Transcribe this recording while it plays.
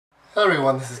Hello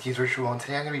everyone, this is Keith Ritual, and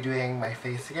today I'm going to be doing my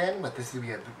face again, but this is going to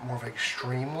be a bit more of an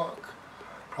extreme look.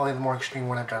 Probably the more extreme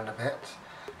one I've done in a bit.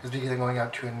 Just because I'm going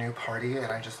out to a new party and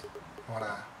I just want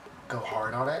to go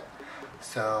hard on it.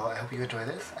 So I hope you enjoy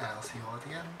this, and I'll see you all at the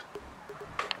end.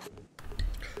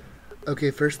 Okay,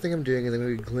 first thing I'm doing is I'm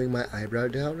going to be gluing my eyebrow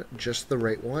down, just the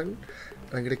right one.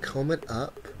 And I'm going to comb it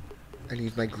up and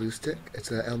use my glue stick.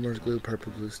 It's an Elmer's Glue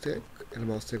purple glue stick. And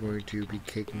I'm also going to be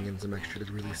caking in some extra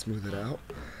to really smooth it out.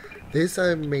 This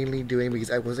I'm mainly doing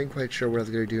because I wasn't quite sure what I was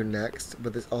going to do next,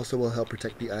 but this also will help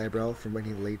protect the eyebrow from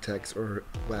any latex or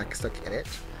wax stuck in it,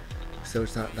 so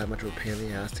it's not that much of a pain in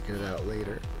the ass to get it out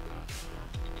later.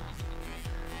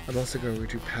 I'm also going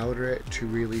to powder it to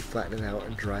really flatten it out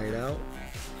and dry it out.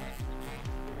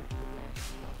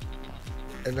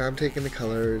 And now I'm taking the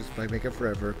colors by Makeup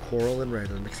Forever, Coral and Red,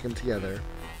 and mixing them together.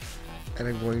 And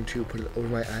I'm going to put it over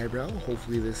my eyebrow.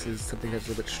 Hopefully this is something that's a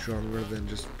little bit stronger than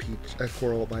just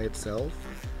coral by itself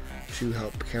to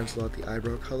help cancel out the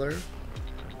eyebrow color.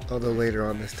 Although later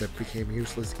on this step became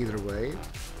useless either way.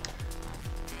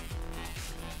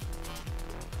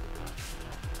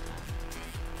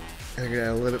 And I'm going to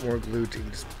add a little bit more glue to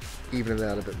just even it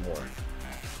out a bit more.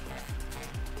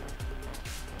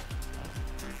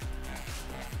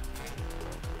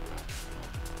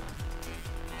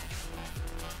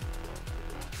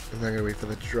 And I'm going to wait for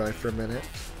that to dry for a minute.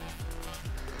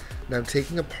 Now I'm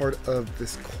taking a part of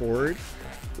this cord,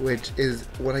 which is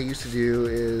what I used to do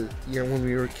is, when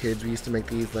we were kids, we used to make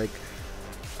these like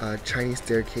Chinese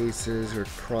staircases or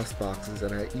cross boxes,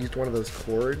 and I used one of those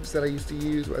cords that I used to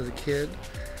use as a kid,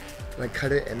 and I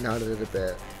cut it and knotted it a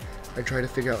bit. I tried to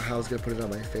figure out how I was going to put it on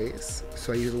my face,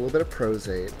 so I used a little bit of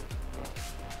Pros-Aide.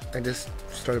 I just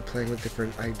started playing with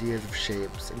different ideas of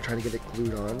shapes and trying to get it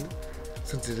glued on,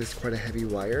 since it is quite a heavy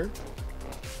wire.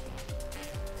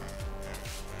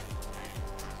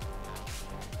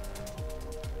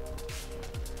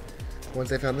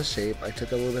 Once I found the shape, I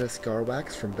took a little bit of Scar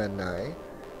Wax from Ben Nye,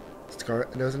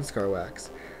 Nose and Scar Wax,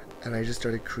 and I just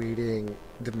started creating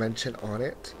dimension on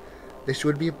it. This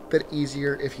would be a bit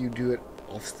easier if you do it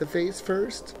off the face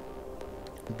first,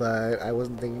 but I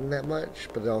wasn't thinking that much,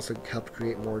 but it also helped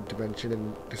create more dimension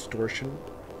and distortion.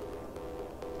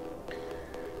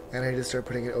 And I just started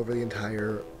putting it over the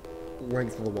entire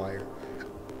length of the wire.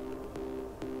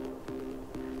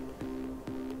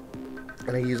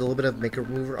 And I use a little bit of makeup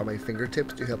remover on my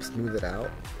fingertips to help smooth it out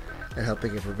and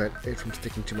helping it prevent it from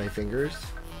sticking to my fingers.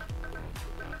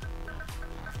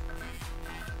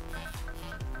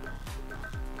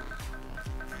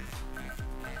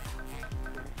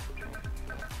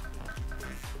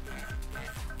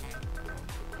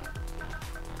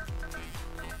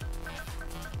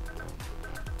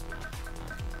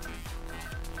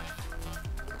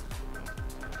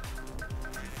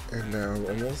 And now I'm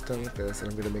almost done with this,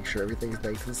 and I'm going to make sure everything is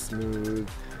nice and smooth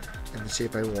and the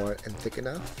shape I want and thick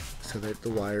enough so that the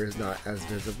wire is not as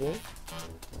visible.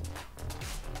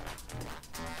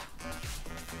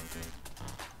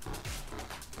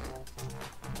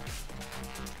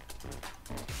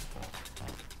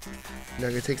 Now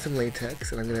I'm going to take some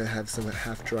latex, and I'm going to have some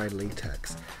half-dried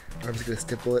latex. I'm just going to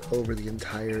stipple it over the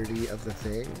entirety of the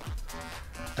thing,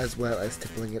 as well as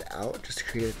stippling it out just to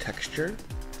create a texture.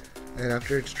 And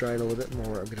after it's dried a little bit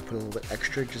more, I'm going to put a little bit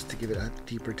extra just to give it a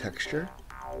deeper texture.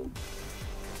 I'm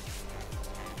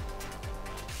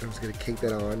just going to cake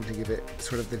that on to give it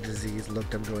sort of the disease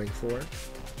look I'm going for.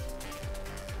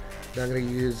 Now I'm going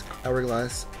to use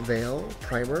Hourglass Veil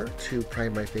Primer to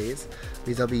prime my face,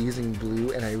 because I'll be using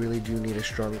blue and I really do need a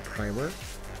strong primer.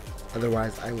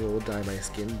 Otherwise I will dye my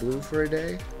skin blue for a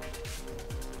day.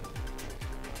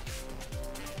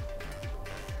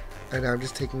 And now I'm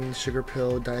just taking Sugar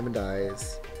Pill Diamond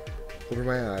Eyes over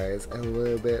my eyes and a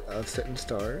little bit of Set in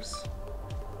Stars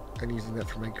and using that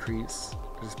for my crease,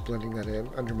 just blending that in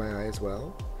under my eye as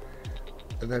well.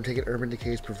 And then I'm taking Urban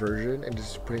Decay's Perversion and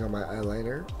just putting on my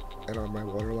eyeliner and on my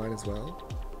waterline as well.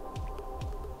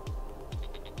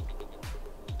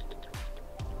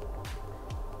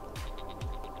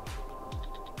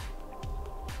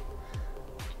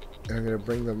 And I'm going to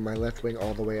bring my left wing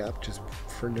all the way up just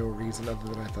for no reason other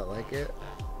than I felt like it.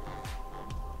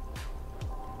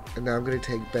 And now I'm going to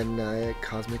take Ben Nye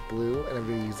Cosmic Blue and I'm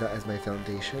going to use that as my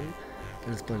foundation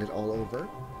and just blend it all over.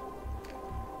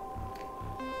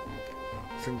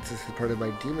 Since this is part of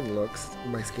my demon looks,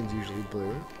 my skin's usually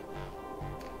blue.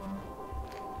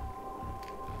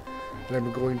 And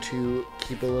I'm going to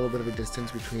keep a little bit of a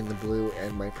distance between the blue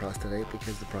and my prosthetic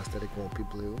because the prosthetic won't be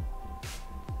blue.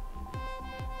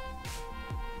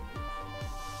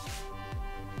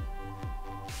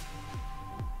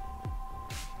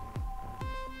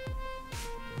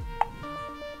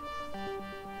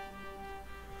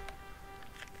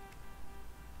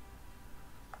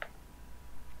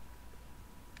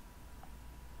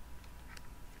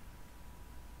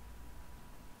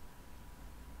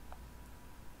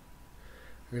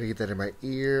 I'm going to get that in my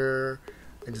ear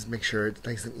and just make sure it's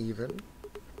nice and even.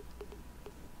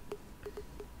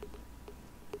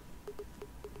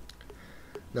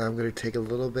 Now I'm going to take a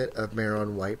little bit of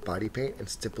Mehron white body paint and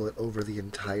stipple it over the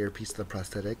entire piece of the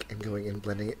prosthetic and going and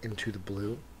blending it into the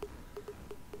blue.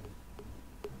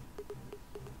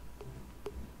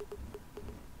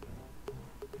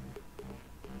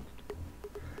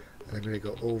 And I'm going to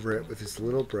go over it with this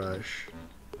little brush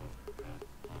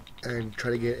and try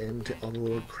to get into all the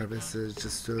little crevices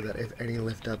just so that if any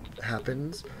lift up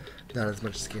happens, not as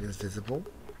much skin is visible.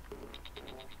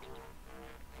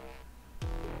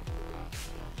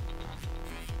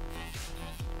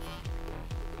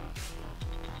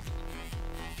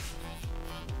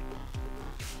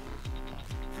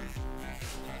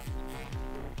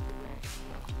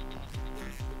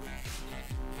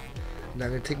 Now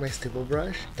I'm going to take my stipple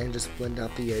brush and just blend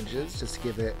out the edges just to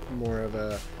give it more of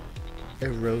a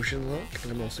erosion look,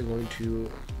 and I'm also going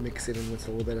to mix it in with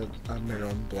a little bit of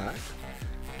Mehron black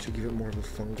to give it more of a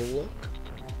fungal look.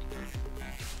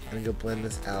 I'm going to blend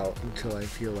this out until I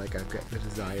feel like I've got the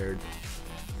desired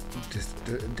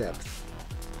depth.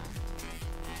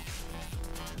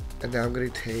 And now I'm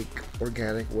going to take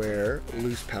Organic Wear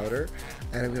loose powder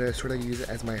and I'm going to sort of use it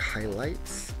as my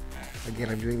highlights. Again,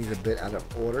 I'm doing these a bit out of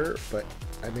order, but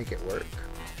I make it work.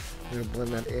 I'm going to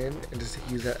blend that in and just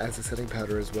use that as a setting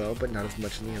powder as well, but not as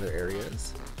much in the other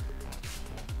areas.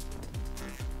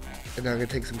 And now I'm going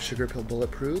to take some Sugar Pill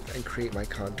Bulletproof and create my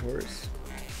contours.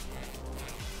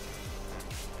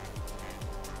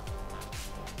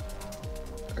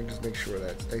 And just make sure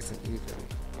that's nice and even.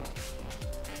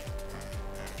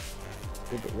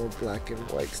 A little bit more black and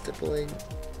white stippling.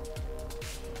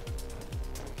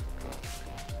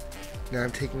 Now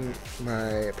I'm taking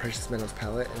my Precious Metals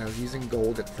palette, and I was using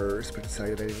gold at first, but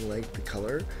decided I didn't like the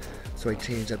color, so I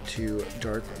changed up to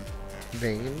Dark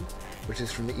Vein, which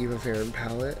is from the Eva Farron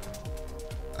palette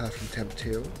from Temp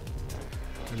 2.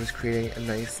 I'm just creating a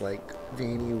nice, like,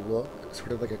 veiny look,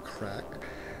 sort of like a crack.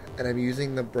 And I'm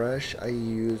using the brush I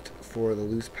used for the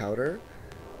loose powder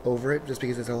over it, just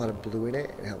because there's a lot of blue in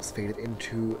it. It helps fade it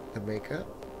into the makeup.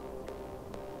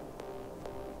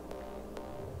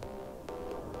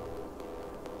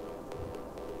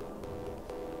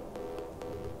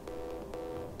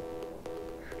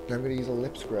 Now I'm going to use a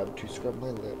lip scrub to scrub my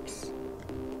lips.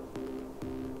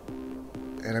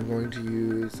 And I'm going to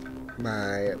use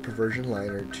my Perversion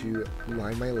liner to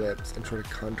line my lips and sort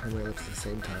of contour my lips at the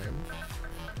same time.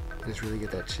 Just really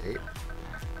get that shape.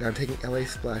 Now I'm taking LA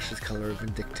Splash's color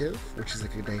Vindictive, which is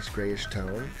like a nice grayish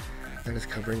tone, and just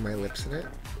covering my lips in it.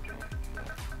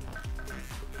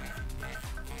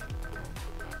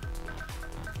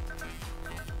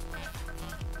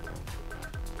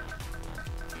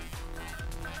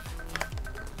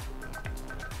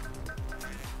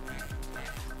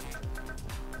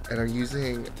 And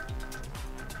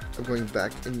I'm going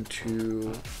back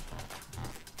into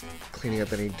cleaning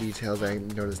up any details I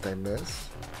noticed I missed.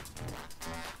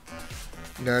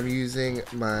 Now I'm using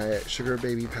my Sugar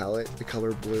Baby palette, the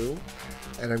color blue,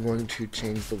 and I'm going to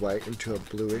change the white into a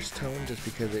bluish tone just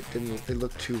because it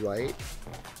looked too white.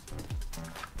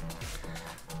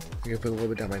 I'm going to put a little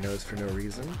bit down my nose for no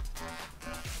reason.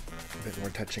 A bit more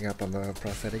touching up on the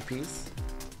prosthetic piece.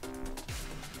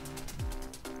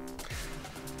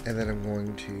 And then I'm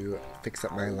going to fix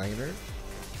up my liner.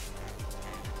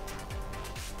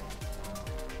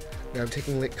 Now I'm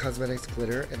taking Lit Cosmetics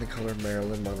glitter in the color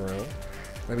Marilyn Monroe.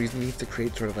 I'm using these to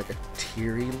create sort of like a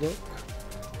teary look,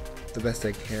 the best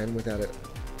I can without it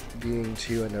being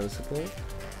too unnoticeable.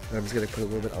 And I'm just going to put a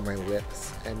little bit on my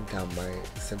lips and down my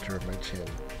center of my chin.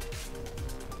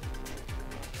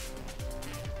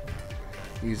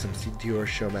 Use some Dior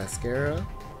Show mascara.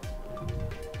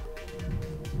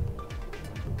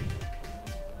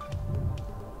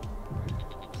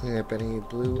 Clean up any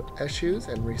blue issues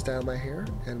and restyle my hair,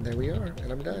 and there we are,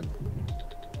 and I'm done.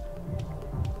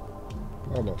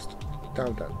 Almost. Now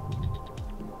I'm done.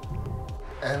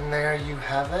 And there you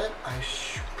have it.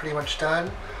 Pretty much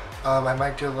done. I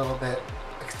might do a little bit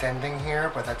extending here,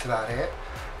 but that's about it.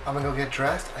 I'm gonna go get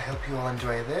dressed. I hope you all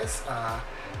enjoy this.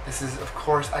 This is, of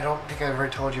course, I don't think I've ever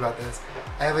told you about this.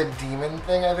 I have a demon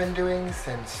thing I've been doing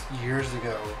since years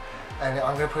ago, and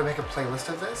I'm gonna make a playlist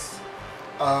of this.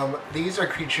 These are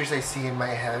creatures I see in my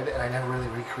head and I never really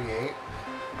recreate,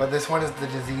 but this one is the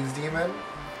disease demon.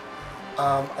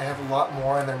 I have a lot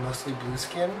more and they're mostly blue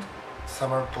skinned.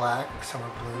 Some are black, some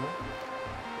are blue.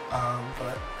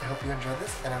 But I hope you enjoyed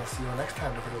this and I will see you all next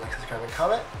time. Don't forget to like, subscribe, and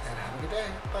comment, and have a good day.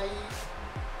 Bye!